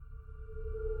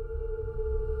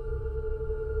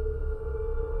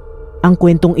Ang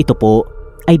kwentong ito po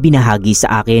ay binahagi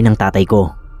sa akin ng tatay ko.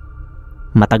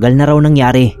 Matagal na raw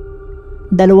nangyari.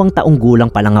 2 taong gulang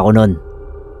pa lang ako noon.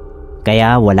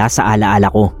 Kaya wala sa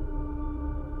alaala ko.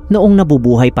 Noong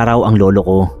nabubuhay pa raw ang lolo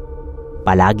ko,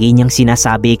 palagi niyang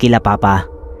sinasabi kila papa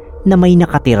na may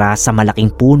nakatira sa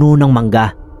malaking puno ng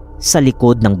mangga sa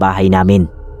likod ng bahay namin.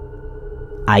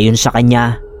 Ayon sa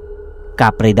kanya,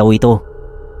 kapre daw ito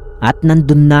at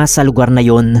nandun na sa lugar na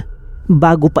yon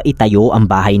bago pa itayo ang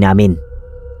bahay namin.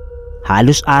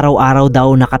 Halos araw-araw daw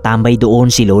nakatambay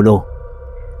doon si lolo.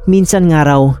 Minsan nga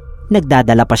raw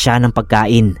nagdadala pa siya ng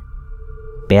pagkain.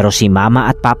 Pero si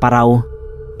mama at papa raw,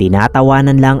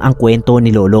 tinatawanan lang ang kwento ni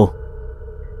lolo.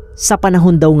 Sa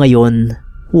panahon daw ngayon,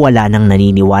 wala nang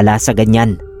naniniwala sa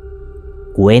ganyan.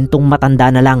 Kwentong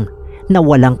matanda na lang na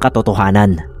walang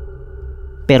katotohanan.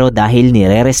 Pero dahil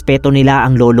nirerespeto nila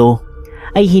ang lolo,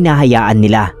 ay hinahayaan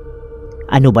nila.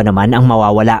 Ano ba naman ang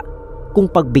mawawala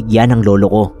kung pagbigyan ng lolo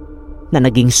ko na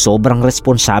naging sobrang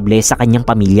responsable sa kanyang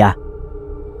pamilya.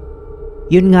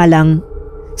 Yun nga lang,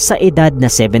 sa edad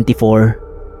na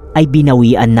 74 ay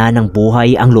binawian na ng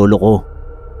buhay ang lolo ko.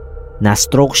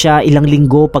 Na-stroke siya ilang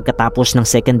linggo pagkatapos ng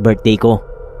 2nd birthday ko.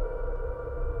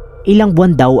 Ilang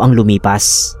buwan daw ang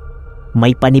lumipas.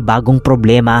 May panibagong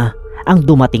problema ang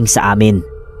dumating sa amin.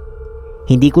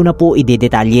 Hindi ko na po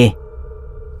idedetalye,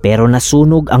 pero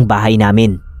nasunog ang bahay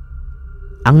namin.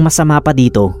 Ang masama pa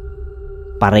dito,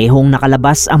 parehong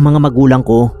nakalabas ang mga magulang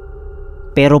ko,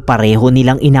 pero pareho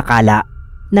nilang inakala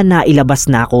na nailabas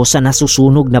na ako sa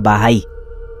nasusunog na bahay.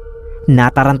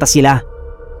 Nataranta sila,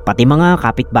 pati mga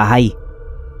kapitbahay.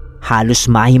 Halos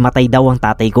mahimatay daw ang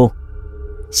tatay ko.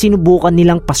 Sinubukan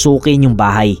nilang pasukin yung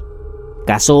bahay,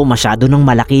 kaso masyado nang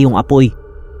malaki yung apoy.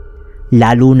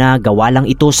 Lalo na gawa lang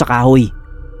ito sa kahoy.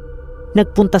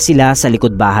 Nagpunta sila sa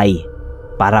likod bahay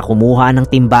para kumuha ng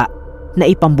timba na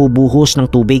ipambubuhos ng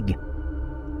tubig.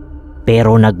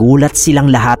 Pero nagulat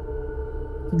silang lahat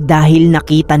dahil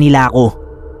nakita nila ako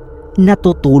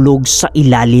natutulog sa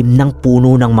ilalim ng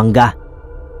puno ng mangga.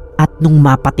 At nung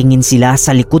mapatingin sila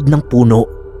sa likod ng puno,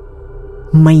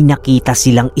 may nakita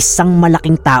silang isang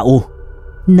malaking tao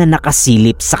na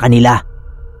nakasilip sa kanila.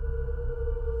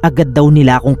 Agad daw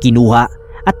nila akong kinuha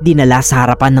at dinala sa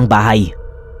harapan ng bahay.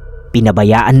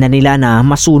 Pinabayaan na nila na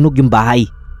masunog yung bahay.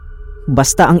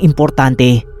 Basta ang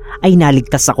importante ay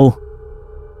naligtas ako.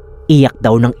 Iyak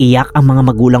daw ng iyak ang mga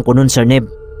magulang ko noon, Sir Neb.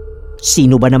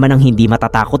 Sino ba naman ang hindi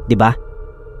matatakot, di ba?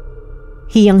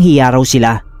 Hiyang-hiya raw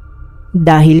sila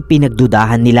dahil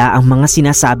pinagdudahan nila ang mga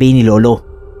sinasabi ni lolo.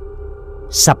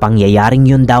 Sa pangyayaring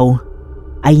yun daw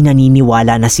ay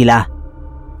naniniwala na sila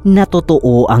na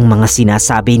totoo ang mga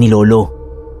sinasabi ni lolo.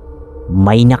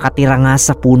 May nakatira nga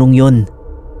sa punong yun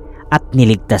at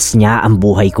niligtas niya ang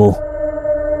buhay ko.